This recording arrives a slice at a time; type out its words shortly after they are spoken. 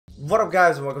What up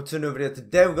guys, and welcome to a new video.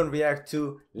 Today we're going to react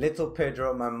to Little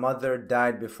Pedro, My Mother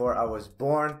Died Before I Was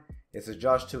Born. It's a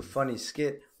Josh2funny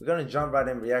skit. We're going to jump right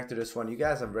in and react to this one. You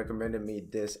guys have recommended me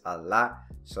this a lot,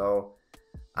 so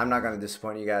I'm not going to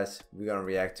disappoint you guys. We're going to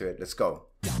react to it. Let's go.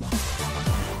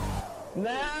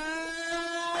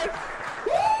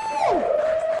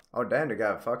 Oh damn, they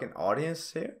got a fucking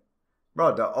audience here?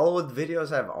 Bro, the old videos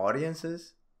have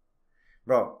audiences?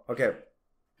 Bro, okay.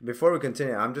 Before we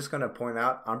continue, I'm just going to point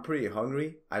out, I'm pretty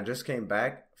hungry. I just came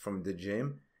back from the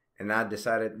gym and I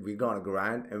decided we're going to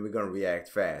grind and we're going to react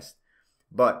fast.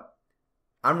 But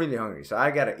I'm really hungry, so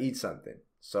I got to eat something.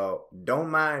 So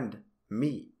don't mind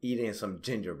me eating some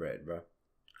gingerbread, bro.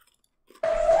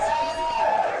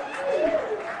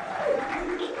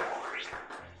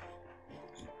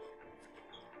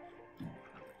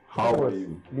 How are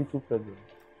you? Little Pedro.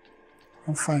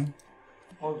 I'm fine.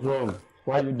 What's wrong?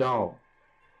 Why are you down?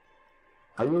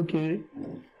 Are you okay?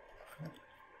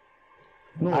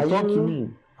 No, talk to me.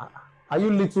 Are you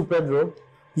Little Pedro?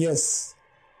 Yes.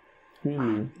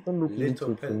 Really? Don't look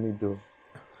little to me though.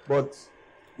 But,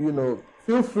 you know,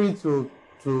 feel free to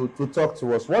talk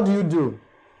to us. What do you do?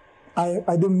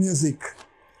 I do music.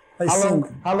 I sing.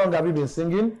 How long have you been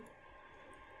singing?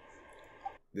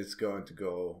 This is going to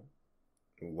go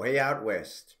way out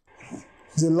west.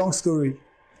 It's a long story.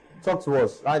 Talk to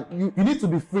us. And you need to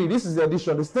be free. This is the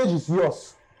audition. The stage is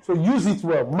yours. So use it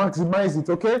well. Maximize it,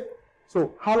 okay?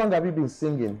 So how long have you been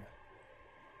singing?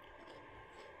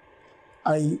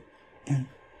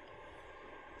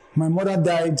 My mother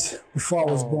died before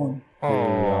I was born.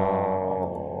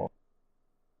 Oh.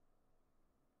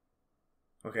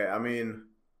 Okay, I mean,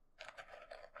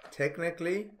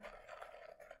 technically,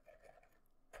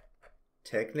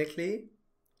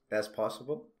 that's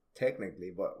possible.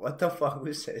 Technically, but what the fuck,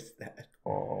 who says that?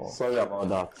 Oh, sorry about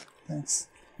that. Thanks.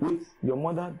 Wait, your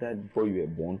mother died before you were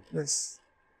born? Yes.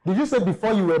 Did you say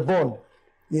before you were born?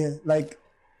 Yeah, like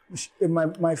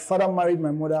my father married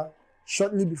my mother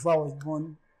shortly before I was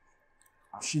born.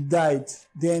 She died.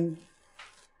 Then,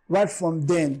 right from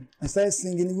then, I started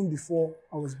singing even before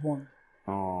I was born.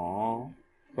 Oh.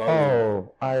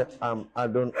 Oh, I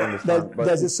don't understand.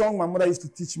 There's a song my mother used to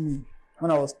teach me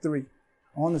when I was 3.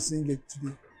 I want to sing it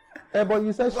today. Hey, but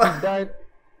you said she died.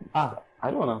 I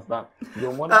don't understand.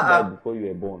 Your mother died before you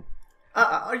were born.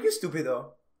 Are you stupid though?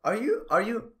 Are you?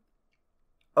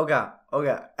 Okay.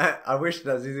 I wish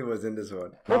Nazizi was in this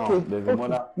one. No, Okay. there's a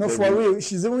mother. No, for real.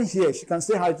 She's even here. She can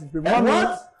say hi to people. Mommy,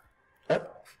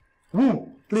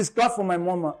 What? please clap for my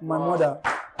mama, my mother.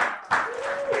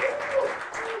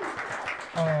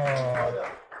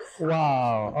 Oh.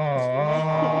 Wow.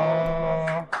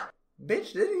 Oh.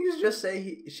 Bitch, didn't you just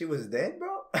say she was dead, bro?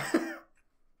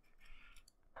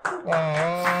 Oh.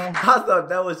 I thought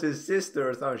that was his sister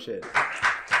or some shit.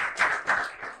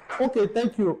 Okay,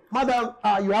 thank you. Madam,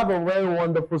 you have a very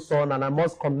wonderful son, and I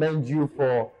must commend you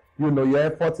for, your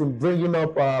effort in bringing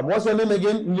up, what's your name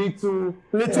again? Little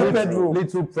Pedro.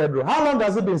 Little Pedro. How long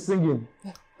has he been singing?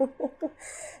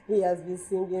 He has been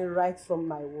singing right from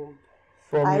my womb.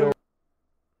 From your...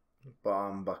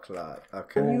 Bomba clot. I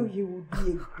Okay. knew he would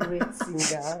be a great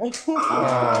singer.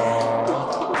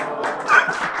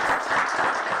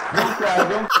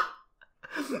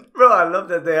 Bro, I love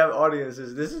that they have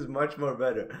audiences. This is much more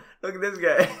better. Look at this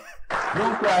guy.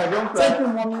 Don't cry. Thank you,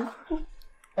 mommy.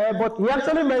 But he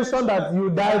actually mentioned that you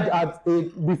died at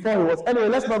before he was. Anyway,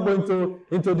 let's not go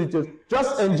into details.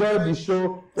 Just enjoy the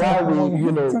show while we,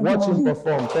 watch him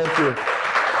perform. Thank you.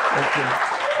 Thank you.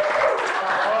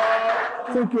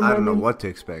 Thank you, I don't know mommy. what to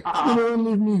expect. Mommy, don't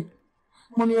leave me.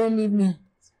 Mommy, don't leave me.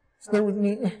 Stay with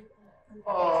me.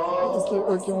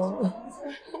 Okay, mommy.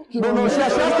 No, she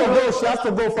has to go. She has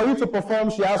to go. For you to perform,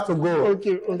 she has to go.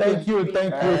 Okay. Thank you very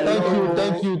much.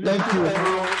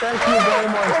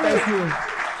 Thank you.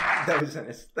 That was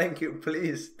nice. Thank you,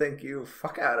 please. Thank you.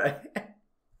 Fuck out of here.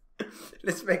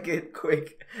 Let's make it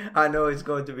quick. I know it's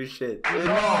going to be shit.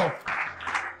 Enough.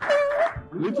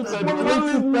 Little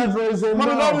Pedro is enough.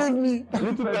 Mommy, don't leave me.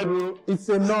 Little Pedro, it's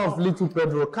enough, Little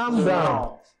Pedro. Calm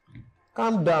down.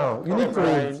 Calm down. You need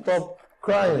to stop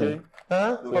crying.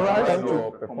 Huh? All right? Thank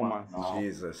you. Performance now.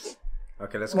 Jesus.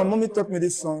 Okay, let's My go. mommy taught me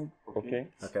this song Okay.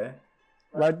 Okay.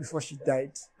 right before she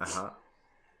died. Uh-huh.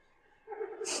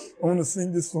 I want to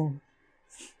sing this song.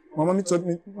 My mommy taught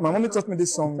me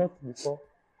this song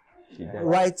She died.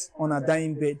 right on her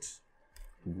dying bed.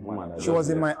 Woman, She was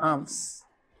in my arms.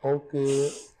 Okay.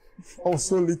 I was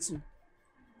so little.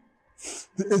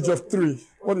 The age of 3.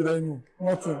 What did I know?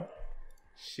 Nothing.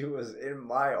 She was in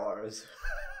my arms.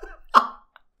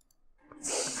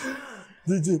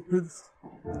 DJ, please.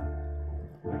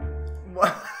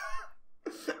 What?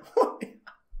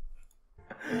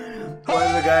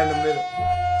 right in the middle.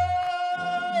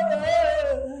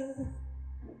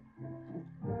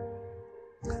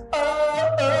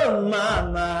 Oh,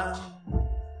 mama,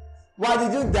 why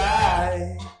did you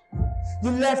die?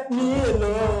 You left me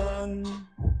alone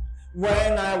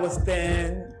when I was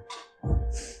 10.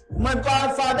 My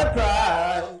godfather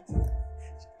cried,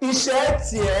 he shed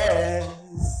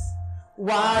tears.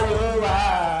 Why, oh,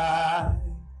 why?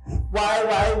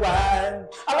 Why?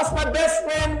 I lost my best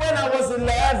friend when I was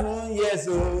 11 years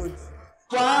old.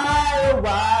 Why, oh,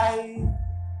 why?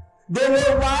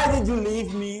 David, why did you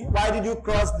leave me? Why did you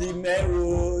cross the main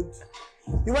road?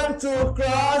 You went to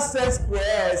Cross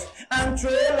Express and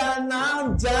trailer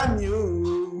now jam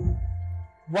you.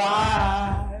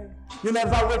 Why? You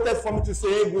never waited for me to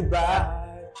say goodbye.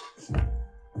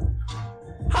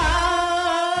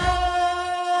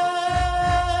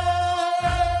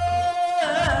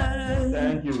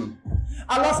 Thank you.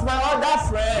 I lost my other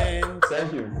friend.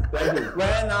 Thank you.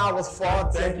 When I was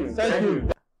 14. Thank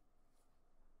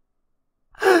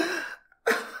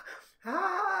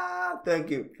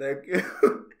you. Thank you.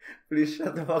 Please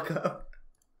shut the fuck up.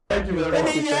 Thank you very In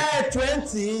much. the year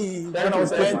 20, when I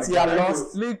was 20, I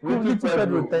lost. Little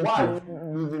Pedro, thank Why you. are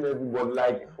you losing everybody?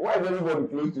 Like, why is everybody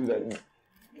close to you like this?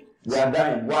 They are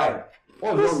dying. Why?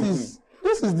 What's wrong with you?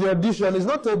 This is the audition. It's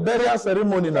not a burial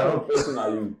ceremony What kind now. of person are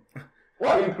you? Why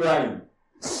are you crying?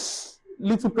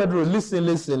 Little Pedro, listen.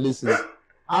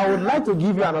 I would like to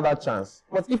give you another chance.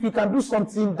 But if you can do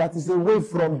something that is away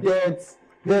from death,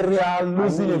 burial,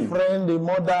 losing a friend, a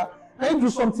mother, can you do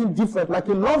something different, like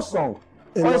a love song?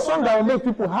 Or a song that will make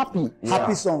people happy.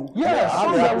 Happy song. Yeah, a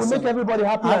song that will make everybody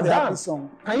happy and happy dance. song.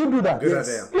 Can you do that? Good Yes.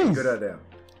 idea. Please. Good idea.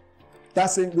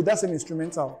 That's an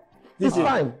instrumental. It's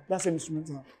fine. That's an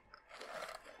instrumental.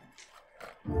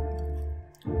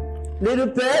 Little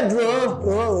Pedro,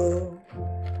 oh,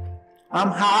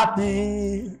 I'm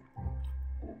happy.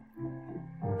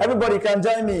 Everybody can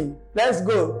join me. Let's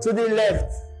go to the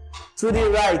left, to the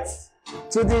right,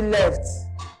 to the left,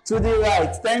 to the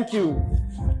right. Thank you.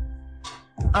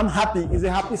 I'm happy. It's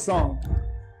a happy song.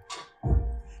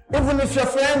 Even if your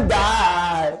friend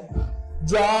died,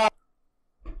 just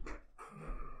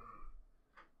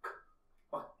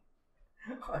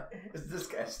Is this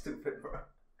guy stupid, bro?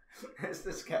 Is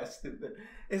this guy stupid?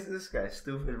 Is this guy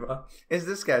stupid, bro? Is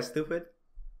this guy stupid?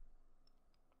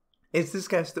 Is this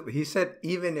guy stupid? He said,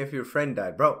 even if your friend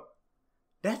died, bro.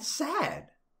 That's sad.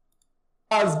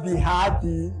 be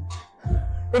happy.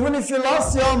 Even if you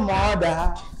lost your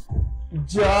mother,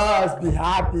 just be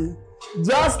happy.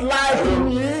 Just like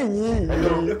me.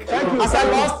 Thank you. As I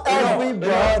lost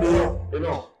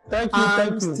everybody, Thank you.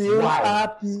 I'm still Why?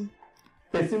 happy.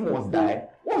 Person must die.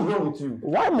 What's wrong with you?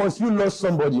 Why must you lose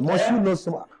somebody? Must you lose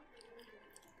somebody?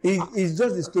 It's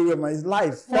just the story of my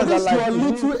life. For this That's your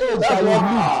little age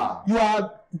that you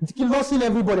are losing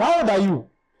everybody. How old are you?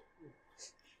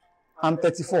 I'm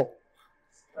 34.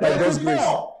 By God's grace.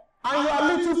 And you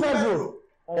are little Pedro.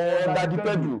 Or Daddy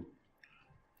Pedro.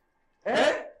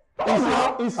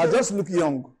 I just look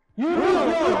young. You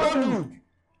look.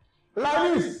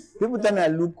 Like this. People tell me I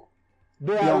look.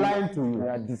 They are lying to you. They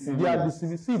are deceiving. They are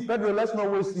deceiving. See, Pedro, let's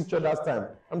not waste each other's time.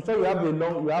 I'm sure you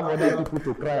have other people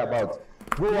to cry about.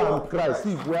 Go and cry.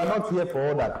 See, we are not here for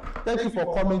all that. Thank you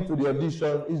for coming to the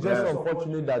audition. It's just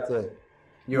unfortunate that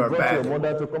You are brought bad. your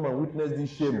mother to come and witness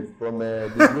this shame from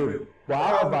the grave. But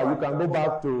however, you can go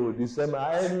back to December.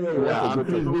 Anywhere you want to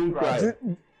go to. Don't cry.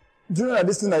 Do you know that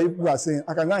this thing that you people are saying,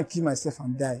 I can go and kill myself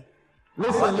and die?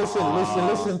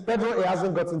 Listen. Pedro, he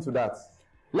hasn't gotten to that.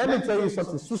 Let me tell you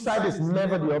something. Suicide is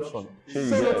never the option.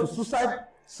 Say no to suicide.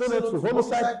 Say no to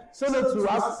homicide. Say no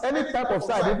to any type of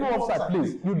side. Even homicide,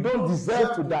 please. You don't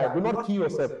deserve to die. Do not kill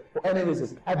yourself for any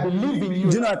reason. I believe in you.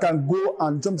 Do you know I can go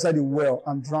and jump inside the well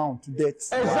and drown to death?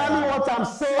 Exactly what I'm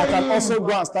saying. I can also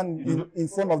go and stand in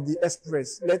front of the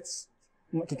express. Let's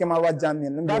Kekemawa jam me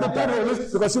and let me Daddy die. Pedro,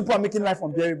 listen. Because people are making life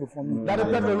unbearable for me. Daddy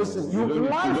Pedro, listen.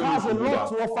 Life has a lot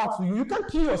to offer to you. You can't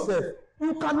kill yourself.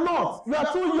 You cannot. You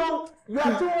are too young. You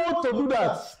are too old to do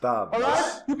that. Stop. All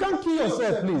right? You can't kill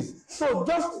yourself, please. So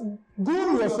just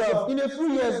groom yourself. In a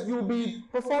few years, you'll be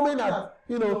performing at,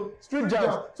 street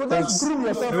jams. So just groom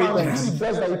yourself and be the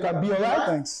best that you can be. All right?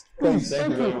 Thanks. Please,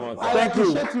 thank you. I Thank you.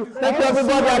 appreciate you. Thank you,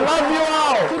 everybody. I love you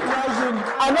all. Keep rising.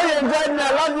 I know you enjoyed me.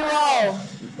 I love you all.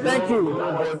 Thank you.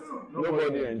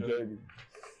 Nobody enjoyed it.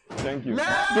 Thank you.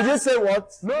 Did you say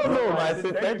what? No. I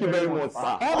say thank you very much,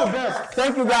 sir. All the best.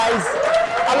 Thank you, guys.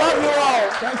 I love you all.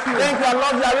 Thank you. Thank you. I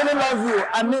love you. I really love you.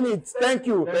 I mean it. Thank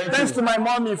you. Thanks to my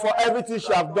mommy for everything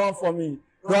she have done for me.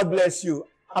 God bless you.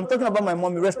 I'm talking about my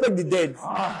mommy. Respect the dead.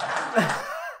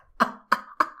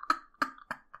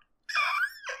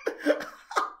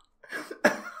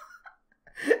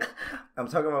 I'm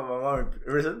talking about my mom.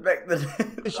 Respect the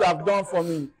dead. What you have done for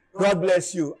me. God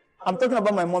bless you. I'm talking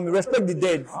about my mommy. Respect the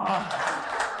dead.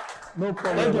 No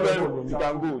problem. Thank you no very problem. much. You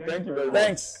can go. Thank you very much.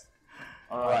 Thanks.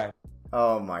 All right.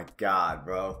 Oh my god,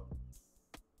 bro.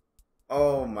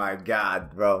 Oh my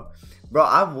god, bro. Bro,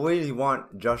 I really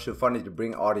want Josh2funny to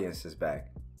bring audiences back.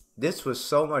 This was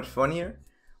so much funnier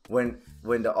when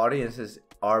the audiences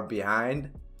are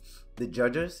behind the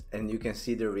judges and you can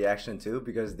see their reaction too,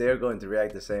 because they're going to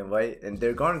react the same way and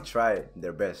they're going to try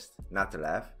their best not to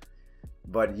laugh.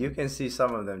 But you can see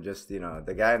some of them just, you know,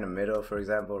 the guy in the middle, for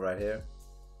example, right here.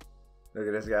 Look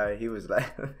at this guy. He was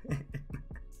laughing.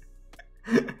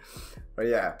 But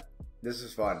yeah, this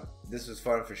was fun. This was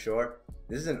fun for sure.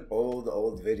 This is an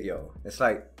old video. It's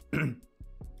like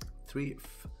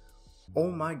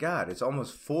oh my god, it's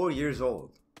almost 4 years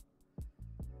old.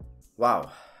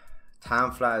 Wow,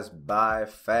 time flies by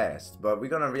fast. But we're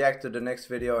gonna react to the next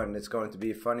video and it's going to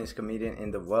be funniest comedian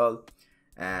in the world.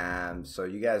 So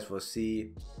you guys will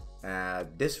see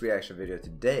this reaction video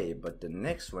today, but the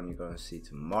next one you're going to see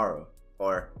tomorrow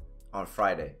or on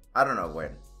Friday. I don't know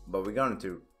when, but we're going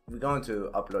to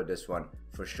upload this one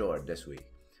for sure this week.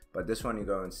 But this one you're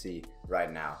going to see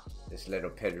right now, this little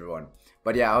Pedro one.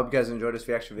 But yeah, I hope you guys enjoyed this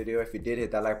reaction video. If you did,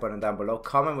 hit that like button down below.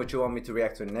 Comment what you want me to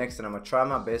react to next, and I'm going to try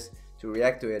my best to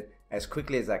react to it as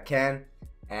quickly as I can.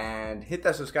 And hit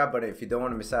that subscribe button if you don't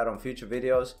want to miss out on future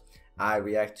videos. I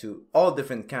react to all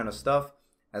different kind of stuff.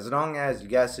 As long as you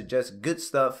guys suggest good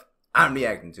stuff, I'm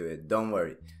reacting to it. Don't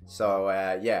worry. So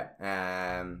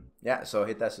yeah, so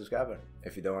hit that subscribe button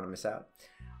if you don't want to miss out.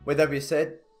 With that being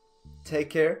said, take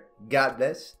care, God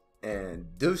bless,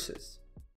 and deuces.